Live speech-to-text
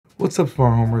What's up,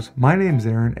 smart homers? My name's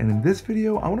Aaron, and in this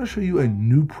video I want to show you a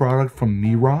new product from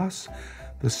Meross,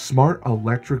 the Smart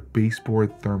Electric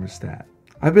Baseboard Thermostat.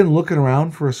 I've been looking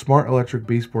around for a Smart Electric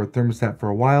Baseboard Thermostat for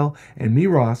a while, and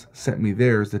Meross sent me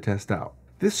theirs to test out.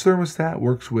 This thermostat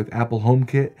works with Apple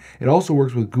HomeKit, it also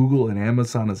works with Google and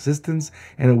Amazon Assistants,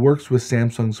 and it works with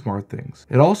Samsung SmartThings.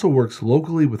 It also works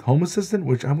locally with Home Assistant,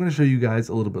 which I'm going to show you guys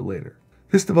a little bit later.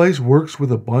 This device works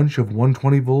with a bunch of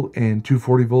 120 volt and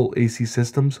 240 volt AC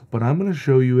systems, but I'm going to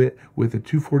show you it with a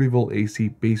 240 volt AC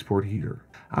baseboard heater.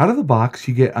 Out of the box,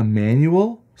 you get a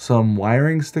manual, some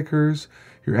wiring stickers,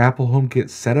 your Apple HomeKit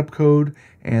setup code,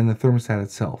 and the thermostat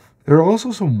itself. There are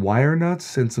also some wire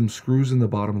nuts and some screws in the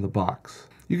bottom of the box.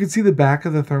 You can see the back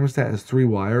of the thermostat has 3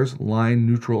 wires, line,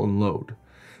 neutral, and load.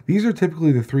 These are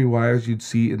typically the 3 wires you'd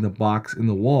see in the box in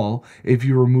the wall if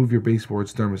you remove your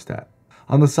baseboard's thermostat.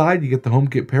 On the side, you get the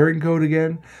HomeKit pairing code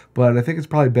again, but I think it's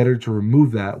probably better to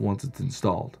remove that once it's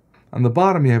installed. On the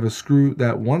bottom, you have a screw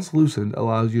that, once loosened,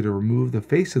 allows you to remove the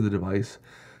face of the device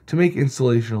to make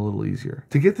installation a little easier.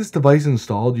 To get this device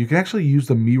installed, you can actually use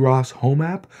the Meross Home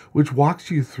app, which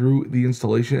walks you through the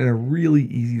installation in a really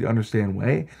easy to understand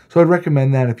way, so I'd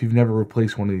recommend that if you've never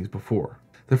replaced one of these before.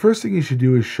 The first thing you should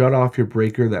do is shut off your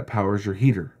breaker that powers your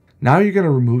heater. Now you're going to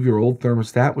remove your old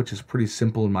thermostat, which is pretty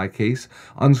simple in my case,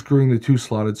 unscrewing the 2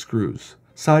 slotted screws.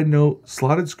 Side note,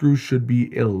 slotted screws should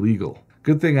be illegal.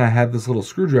 Good thing I have this little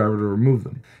screwdriver to remove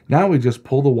them. Now we just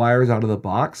pull the wires out of the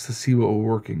box to see what we're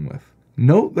working with.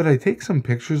 Note that I take some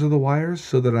pictures of the wires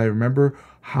so that I remember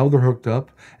how they're hooked up,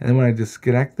 and then when I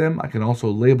disconnect them, I can also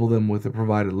label them with the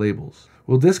provided labels.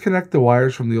 We'll disconnect the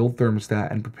wires from the old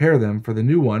thermostat and prepare them for the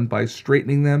new one by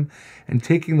straightening them and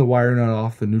taking the wire nut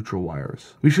off the neutral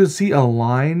wires. We should see a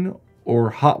line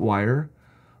or hot wire,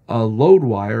 a load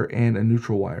wire, and a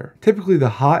neutral wire. Typically the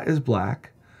hot is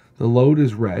black, the load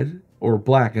is red, or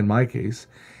black in my case,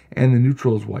 and the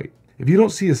neutral is white. If you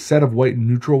don't see a set of white and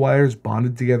neutral wires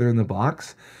bonded together in the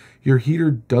box, your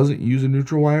heater doesn't use a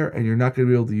neutral wire and you're not going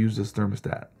to be able to use this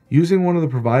thermostat. Using one of the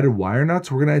provided wire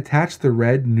nuts, we're going to attach the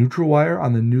red neutral wire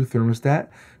on the new thermostat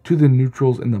to the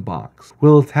neutrals in the box.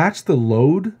 We'll attach the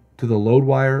load to the load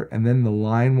wire and then the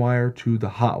line wire to the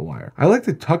hot wire. I like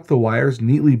to tuck the wires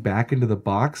neatly back into the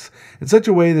box in such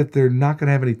a way that they're not going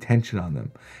to have any tension on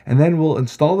them. And then we'll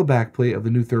install the backplate of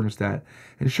the new thermostat,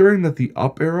 ensuring that the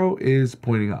up arrow is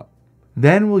pointing up.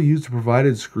 Then we'll use the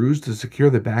provided screws to secure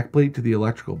the backplate to the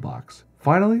electrical box.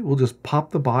 Finally, we'll just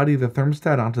pop the body of the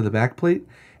thermostat onto the backplate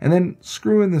and then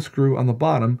screw in the screw on the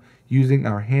bottom using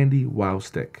our handy wow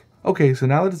stick. Okay, so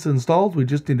now that it's installed, we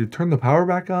just need to turn the power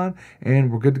back on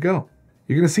and we're good to go.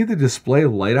 You're going to see the display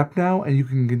light up now, and you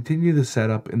can continue the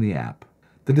setup in the app.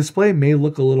 The display may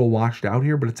look a little washed out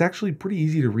here, but it's actually pretty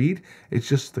easy to read. It's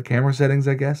just the camera settings,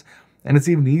 I guess, and it's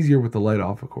even easier with the light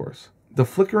off, of course. The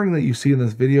flickering that you see in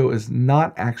this video is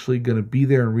not actually going to be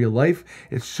there in real life.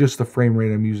 It's just the frame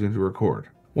rate I'm using to record.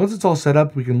 Once it's all set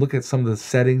up, we can look at some of the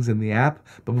settings in the app,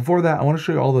 but before that, I want to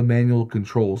show you all the manual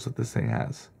controls that this thing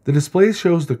has. The display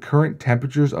shows the current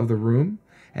temperatures of the room,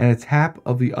 and a tap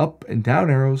of the up and down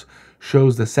arrows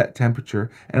shows the set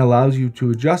temperature and allows you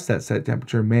to adjust that set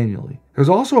temperature manually. There's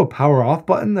also a power off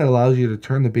button that allows you to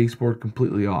turn the baseboard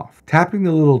completely off. Tapping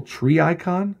the little tree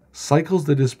icon cycles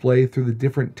the display through the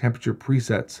different temperature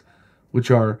presets,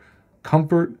 which are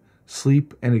comfort,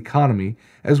 sleep, and economy,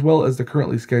 as well as the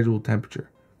currently scheduled temperature.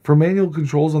 For manual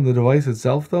controls on the device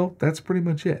itself, though, that's pretty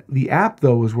much it. The app,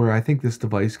 though, is where I think this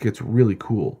device gets really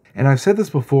cool. And I've said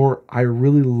this before, I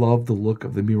really love the look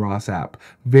of the Meross app.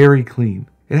 Very clean.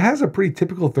 It has a pretty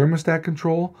typical thermostat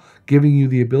control, giving you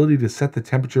the ability to set the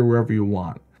temperature wherever you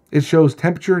want. It shows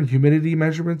temperature and humidity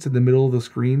measurements in the middle of the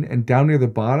screen, and down near the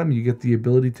bottom you get the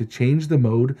ability to change the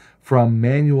mode from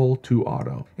manual to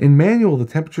auto. In manual, the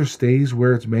temperature stays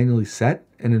where it's manually set,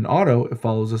 and in auto, it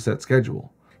follows a set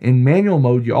schedule. In manual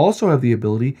mode, you also have the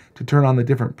ability to turn on the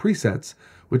different presets,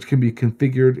 which can be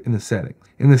configured in the settings.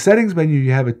 In the settings menu,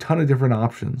 you have a ton of different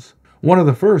options. One of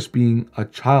the first being a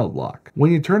child lock.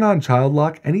 When you turn on child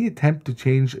lock, any attempt to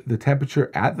change the temperature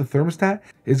at the thermostat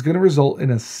is going to result in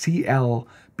a CL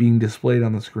being displayed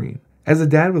on the screen. As a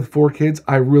dad with 4 kids,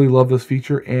 I really love this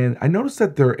feature, and I noticed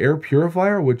that their air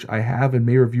purifier, which I have and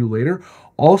may review later,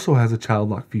 also has a child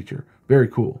lock feature. Very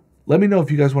cool. Let me know if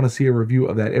you guys want to see a review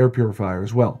of that air purifier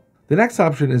as well. The next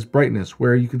option is brightness,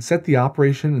 where you can set the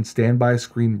operation and standby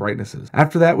screen brightnesses.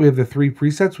 After that, we have the 3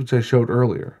 presets, which I showed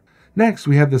earlier. Next,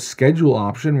 we have the schedule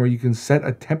option, where you can set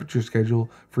a temperature schedule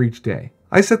for each day.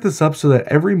 I set this up so that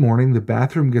every morning the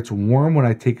bathroom gets warm when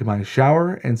I take my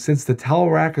shower, and since the towel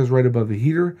rack is right above the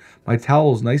heater, my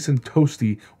towel is nice and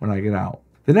toasty when I get out.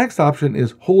 The next option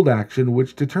is hold action,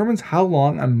 which determines how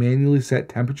long a manually set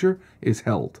temperature is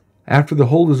held. After the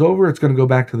hold is over, it's going to go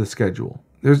back to the schedule.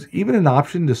 There's even an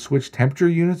option to switch temperature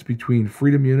units between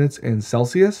Freedom units and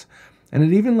Celsius, and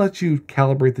it even lets you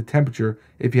calibrate the temperature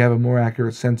if you have a more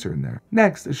accurate sensor in there.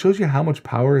 Next, it shows you how much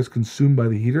power is consumed by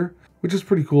the heater, which is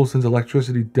pretty cool since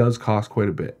electricity does cost quite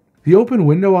a bit. The open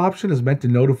window option is meant to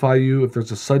notify you if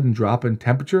there's a sudden drop in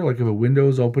temperature, like if a window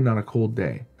is open on a cold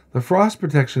day. The frost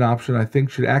protection option I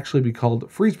think should actually be called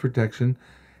freeze protection,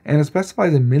 and it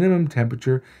specifies a minimum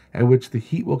temperature at which the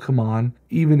heat will come on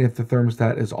even if the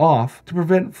thermostat is off to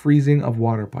prevent freezing of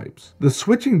water pipes. The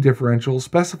switching differential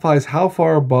specifies how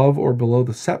far above or below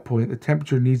the set point the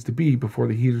temperature needs to be before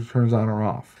the heater turns on or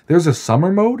off. There's a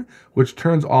summer mode which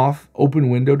turns off open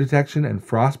window detection and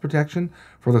frost protection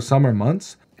for the summer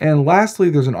months. And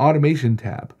lastly, there's an automation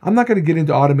tab. I'm not going to get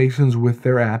into automations with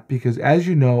their app because, as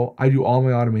you know, I do all my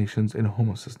automations in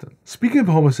Home Assistant. Speaking of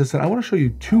Home Assistant, I want to show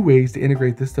you 2 ways to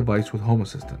integrate this device with Home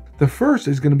Assistant. The first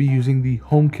is going to be using the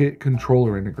HomeKit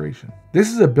controller integration.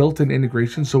 This is a built-in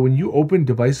integration, so when you open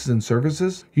devices and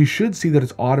services, you should see that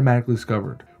it's automatically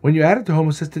discovered. When you add it to Home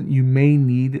Assistant, you may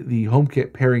need the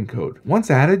HomeKit pairing code. Once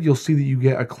added, you'll see that you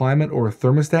get a climate or a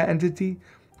thermostat entity,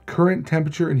 current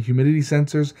temperature and humidity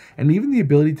sensors, and even the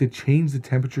ability to change the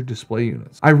temperature display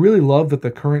units. I really love that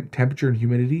the current temperature and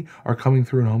humidity are coming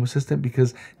through in Home Assistant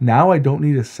because now I don't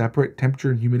need a separate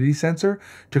temperature and humidity sensor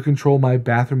to control my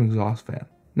bathroom exhaust fan.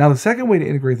 Now, the second way to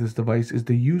integrate this device is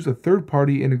to use a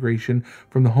third-party integration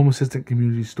from the Home Assistant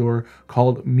community store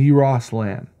called Meross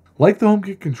LAN. Like the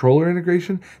HomeKit controller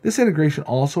integration, this integration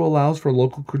also allows for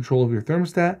local control of your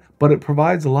thermostat, but it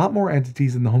provides a lot more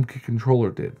entities than the HomeKit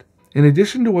controller did. In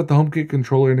addition to what the HomeKit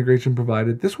controller integration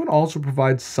provided, this one also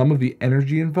provides some of the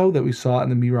energy info that we saw in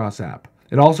the Meross app.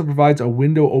 It also provides a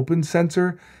window open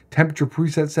sensor, temperature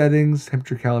preset settings,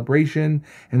 temperature calibration,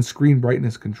 and screen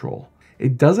brightness control.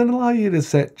 It doesn't allow you to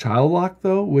set child lock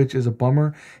though, which is a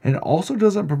bummer, and it also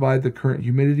doesn't provide the current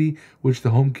humidity, which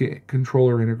the HomeKit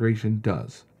controller integration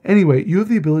does. Anyway, you have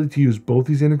the ability to use both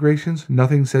these integrations.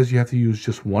 Nothing says you have to use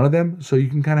just one of them, so you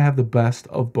can kind of have the best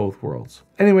of both worlds.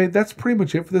 Anyway, that's pretty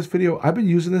much it for this video. I've been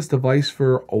using this device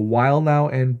for a while now,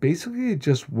 and basically it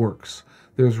just works.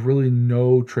 There's really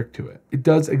no trick to it. It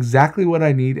does exactly what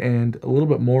I need and a little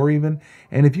bit more even.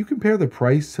 And if you compare the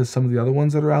price to some of the other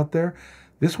ones that are out there,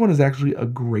 this one is actually a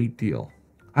great deal.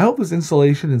 I hope this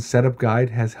installation and setup guide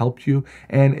has helped you,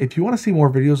 and if you want to see more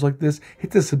videos like this,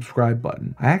 hit the subscribe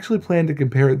button. I actually plan to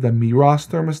compare the Meross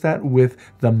thermostat with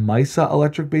the Meross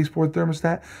Electric Baseboard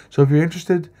Thermostat, so if you're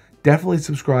interested, definitely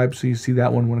subscribe so you see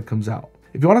that one when it comes out.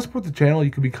 If you want to support the channel,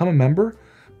 you can become a member,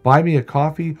 buy me a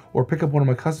coffee, or pick up one of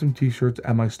my custom t-shirts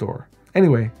at my store.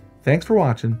 Anyway, thanks for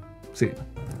watching. See ya.